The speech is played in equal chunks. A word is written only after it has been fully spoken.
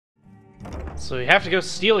So we have to go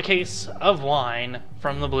steal a case of wine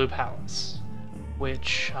from the Blue Palace,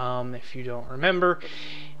 which, if you don't remember,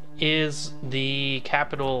 is the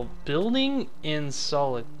Capitol building in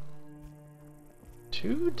Solitude?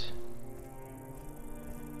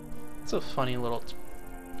 It's a funny little...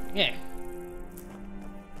 yeah.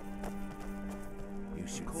 You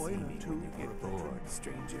should see me when you get bored,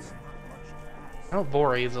 stranger. I don't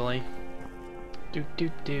bore easily.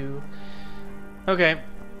 Okay.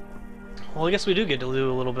 Well, I guess we do get to do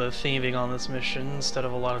a little bit of thieving on this mission instead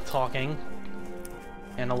of a lot of talking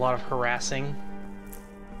and a lot of harassing.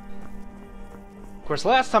 Of course,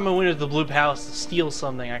 last time I went to the Blue Palace to steal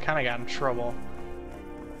something, I kind of got in trouble.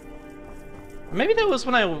 Maybe that was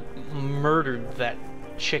when I murdered that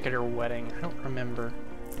chick at her wedding. I don't remember.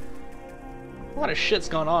 A lot of shit's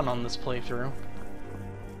gone on this playthrough.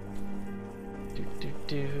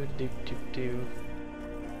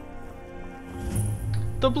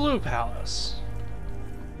 The Blue Palace,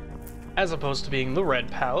 as opposed to being the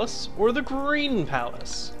Red Palace or the Green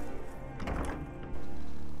Palace.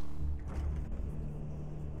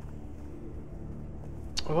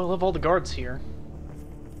 Oh, I love all the guards here.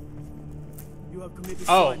 You have committed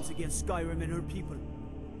crimes against Skyrim and her people.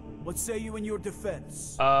 What say you in your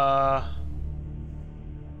defense? I'm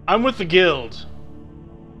with the guild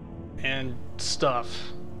and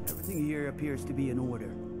stuff. Everything here appears to be in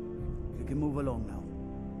order. You can move along now.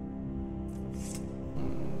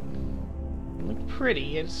 Look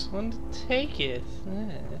pretty. I just wanted to take it.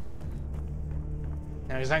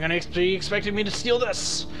 Now he's not gonna be expecting me to steal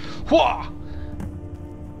this. Whoa!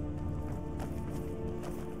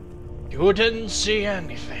 You didn't see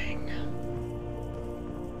anything.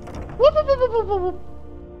 Whoop, whoop, whoop, whoop, whoop, whoop.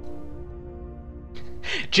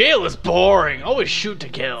 Jail is boring. Always shoot to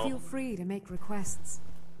kill. Feel free to make requests.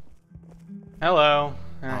 Hello.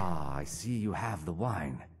 Ah, I see you have the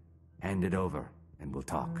wine. Hand it over, and we'll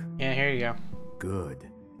talk. Yeah, here you go. Good.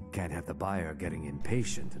 Can't have the buyer getting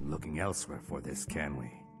impatient and looking elsewhere for this, can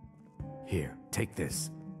we? Here, take this.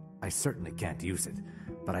 I certainly can't use it,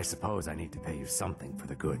 but I suppose I need to pay you something for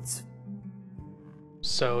the goods.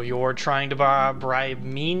 So you're trying to bribe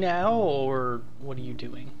me now, or what are you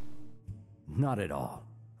doing? Not at all.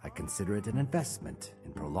 I consider it an investment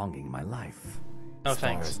in prolonging my life. Oh, as far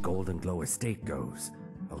thanks. as Golden Glow Estate goes,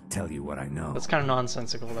 I'll tell you what I know. That's kind of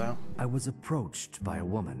nonsensical, though. I was approached by a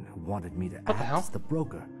woman who wanted me to What the act hell? as the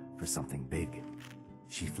broker for something big.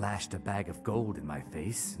 She flashed a bag of gold in my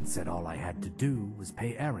face and said all I had to do was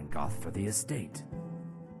pay Arangoth for the estate.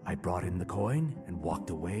 I brought in the coin and walked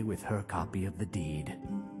away with her copy of the deed.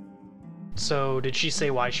 So did she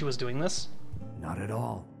say why she was doing this? Not at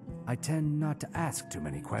all. I tend not to ask too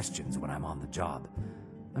many questions when I'm on the job.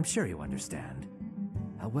 I'm sure you understand.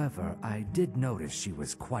 However, I did notice she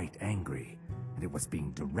was quite angry, and it was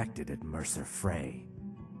being directed at Mercer Frey.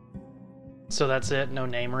 So that's it? No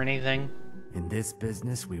name or anything? In this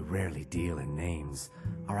business, we rarely deal in names.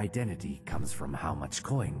 Our identity comes from how much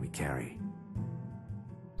coin we carry.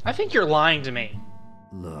 I think you're lying to me.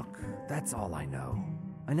 Look, that's all I know.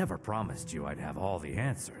 I never promised you I'd have all the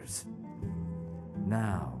answers.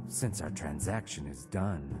 Now, since our transaction is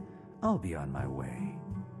done, I'll be on my way.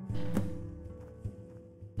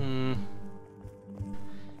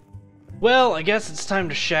 Well, I guess it's time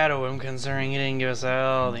to shadow him, considering he didn't give us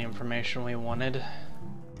all the information we wanted.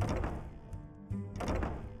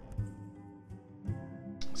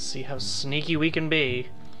 See how sneaky we can be.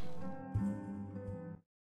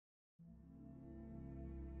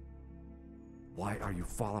 Why are you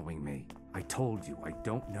following me? I told you I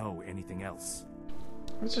don't know anything else.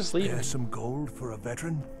 Let's just leave him. There's some gold for a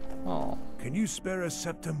veteran. Oh. Can you spare a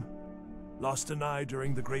septum? Lost an eye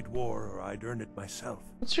during the Great War, or I'd earn it myself.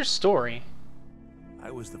 What's your story? I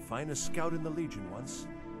was the finest scout in the Legion once.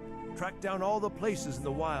 Tracked down all the places in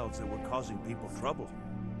the wilds that were causing people trouble.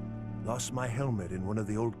 Lost my helmet in one of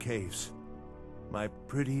the old caves. My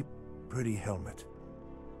pretty, pretty helmet.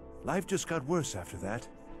 Life just got worse after that.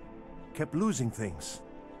 Kept losing things.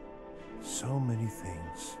 So many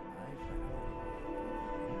things.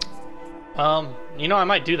 You know, I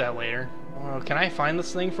might do that later. Can I find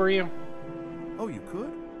this thing for you? Oh, you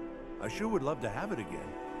could? I sure would love to have it again.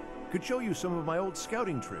 Could show you some of my old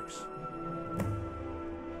scouting tricks.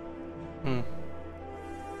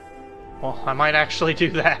 Well, I might actually do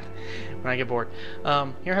that when I get bored.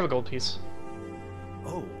 Here, have a gold piece.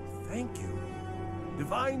 Oh, thank you.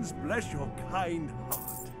 Divines bless your kind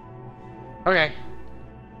heart. Okay.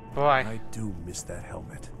 Bye. I do miss that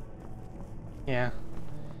helmet. Yeah.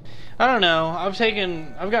 I don't know. I've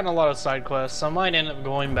gotten a lot of side quests, so I might end up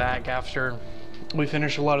going back after we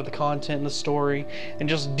finish a lot of the content in the story, and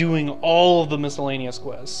just doing all of the miscellaneous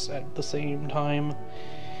quests at the same time.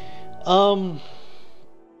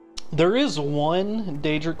 There is one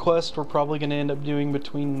Daedric quest we're probably going to end up doing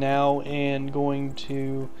between now and going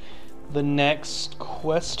to the next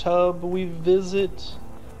quest hub we visit,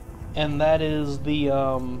 and that is the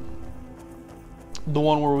one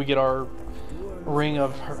where we get our ring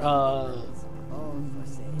of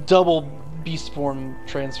double beast form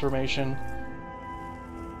transformation,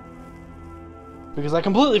 because I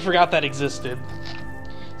completely forgot that existed.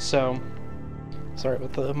 So sorry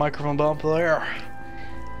about the microphone bump there,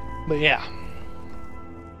 but yeah,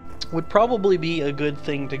 would probably be a good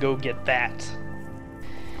thing to go get that.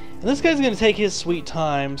 And this guy's gonna take his sweet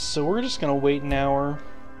time, so we're just gonna wait an hour,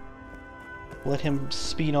 let him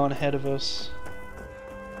speed on ahead of us,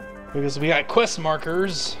 because we got quest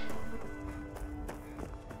markers.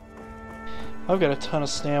 I've got a ton of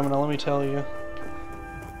stamina, let me tell you.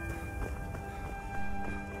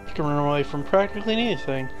 I can run away from practically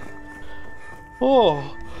anything.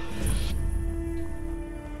 Oh!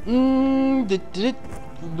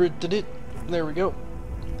 There we go.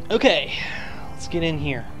 Okay, let's get in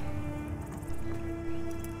here.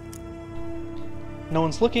 No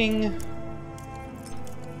one's looking.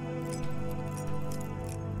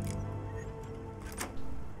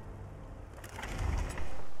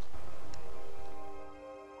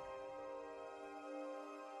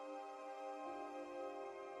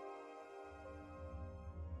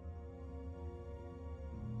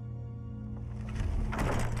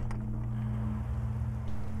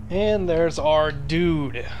 And there's our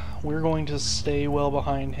dude. We're going to stay well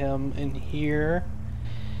behind him in here.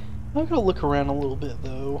 I'm gonna look around a little bit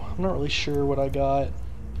though. I'm not really sure what I got.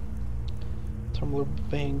 Tumbler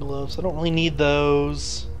vein gloves. I don't really need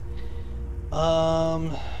those.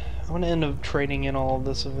 I'm gonna end up trading in all of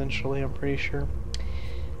this eventually, I'm pretty sure.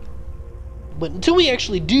 But until we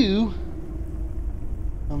actually do,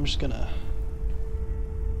 I'm just gonna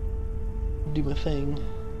do my thing.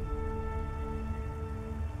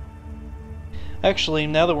 Actually,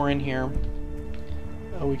 now that we're in here,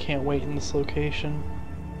 oh, we can't wait in this location.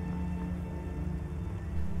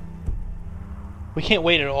 We can't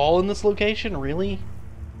wait at all in this location? Really?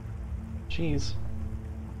 Jeez.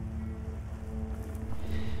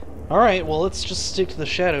 Alright, well, let's just stick to the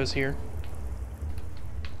shadows here.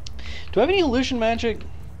 Do I have any illusion magic?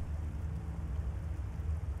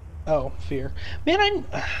 Oh, fear. Man,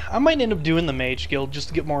 I might end up doing the Mage Guild just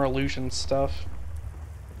to get more illusion stuff.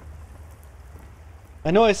 I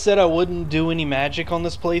know I said I wouldn't do any magic on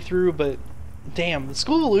this playthrough, but damn, the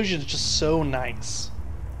School of Illusion is just so nice.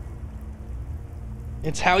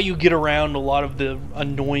 It's how you get around a lot of the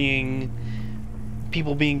annoying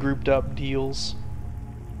people being grouped up deals.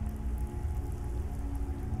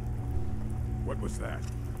 What was that?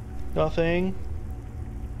 Nothing.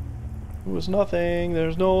 It was nothing.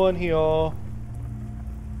 There's no one here.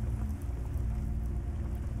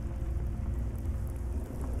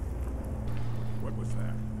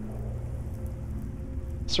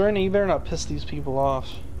 Serena, you better not piss these people off.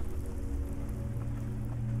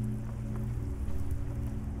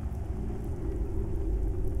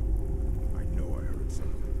 I know I heard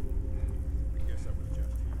something. I guess I was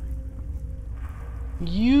just hearing.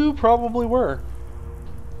 You probably were.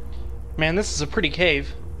 Man, this is a pretty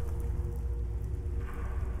cave.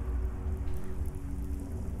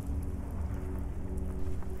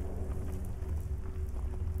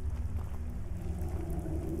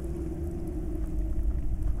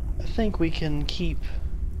 I think we can keep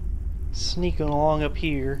sneaking along up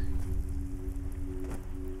here.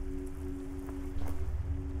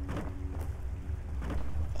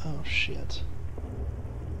 Oh shit.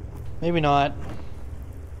 Maybe not.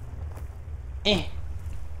 Eh.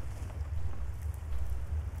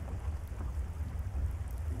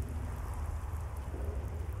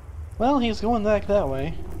 Well, he's going back that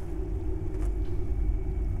way.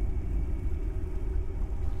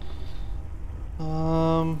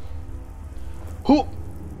 Who?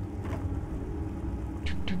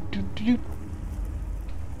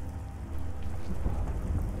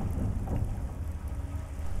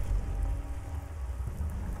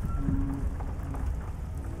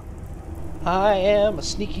 I am a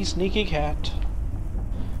sneaky, sneaky cat.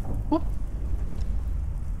 Whoop.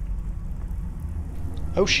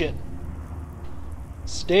 Oh shit.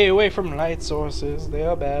 Stay away from light sources, they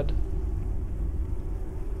are bad.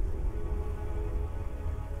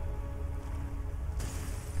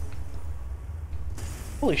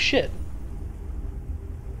 Holy shit.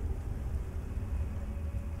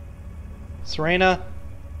 Serena.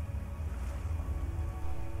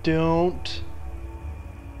 Don't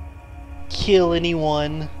kill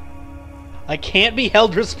anyone. I can't be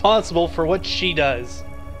held responsible for what she does.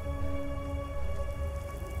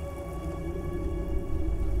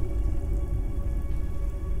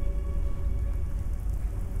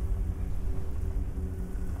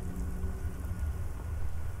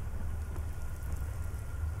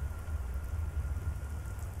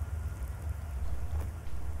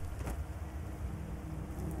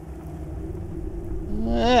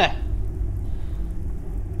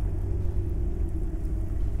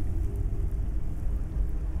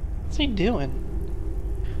 What's he doing?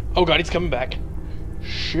 Oh god, he's coming back.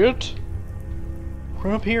 Shit.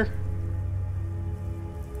 Run up here.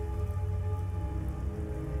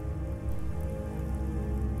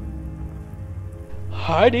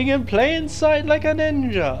 Hiding in plain sight like a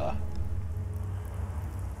ninja.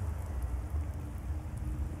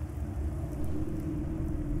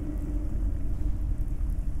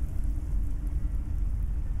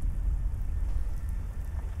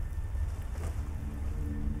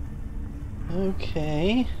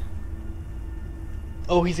 Okay.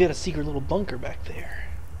 Oh, he's got a secret little bunker back there.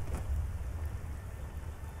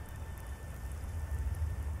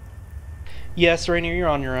 Yes, Rainier, you're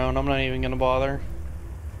on your own. I'm not even gonna bother.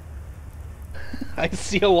 I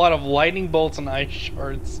see a lot of lightning bolts and ice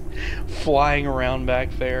shards flying around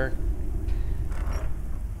back there.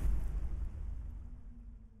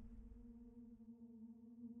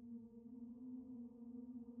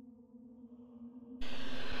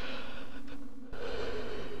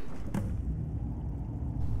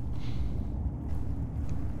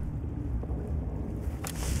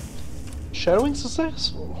 Shadowing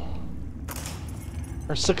successful.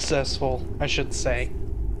 Or successful, I should say.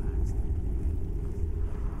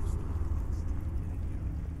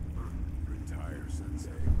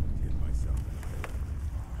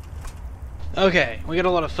 Okay, we got a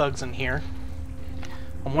lot of thugs in here.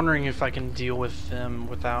 I'm wondering if I can deal with them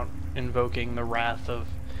without invoking the wrath of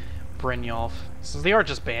Brynjolf. Since they are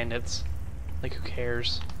just bandits. Like, who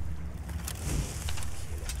cares?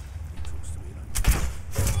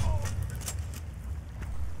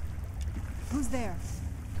 Who's there?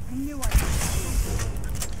 I knew I could.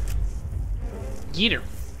 Get him!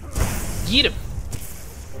 Get him!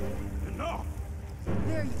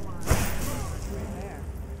 There you are. There.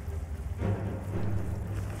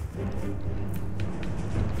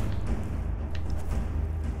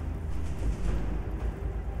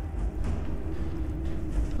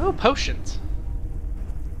 Oh, potions.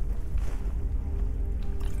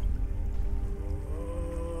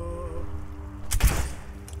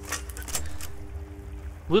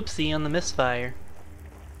 Whoopsie on the misfire.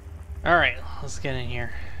 Alright, let's get in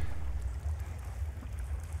here.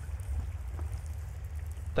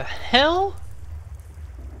 The hell?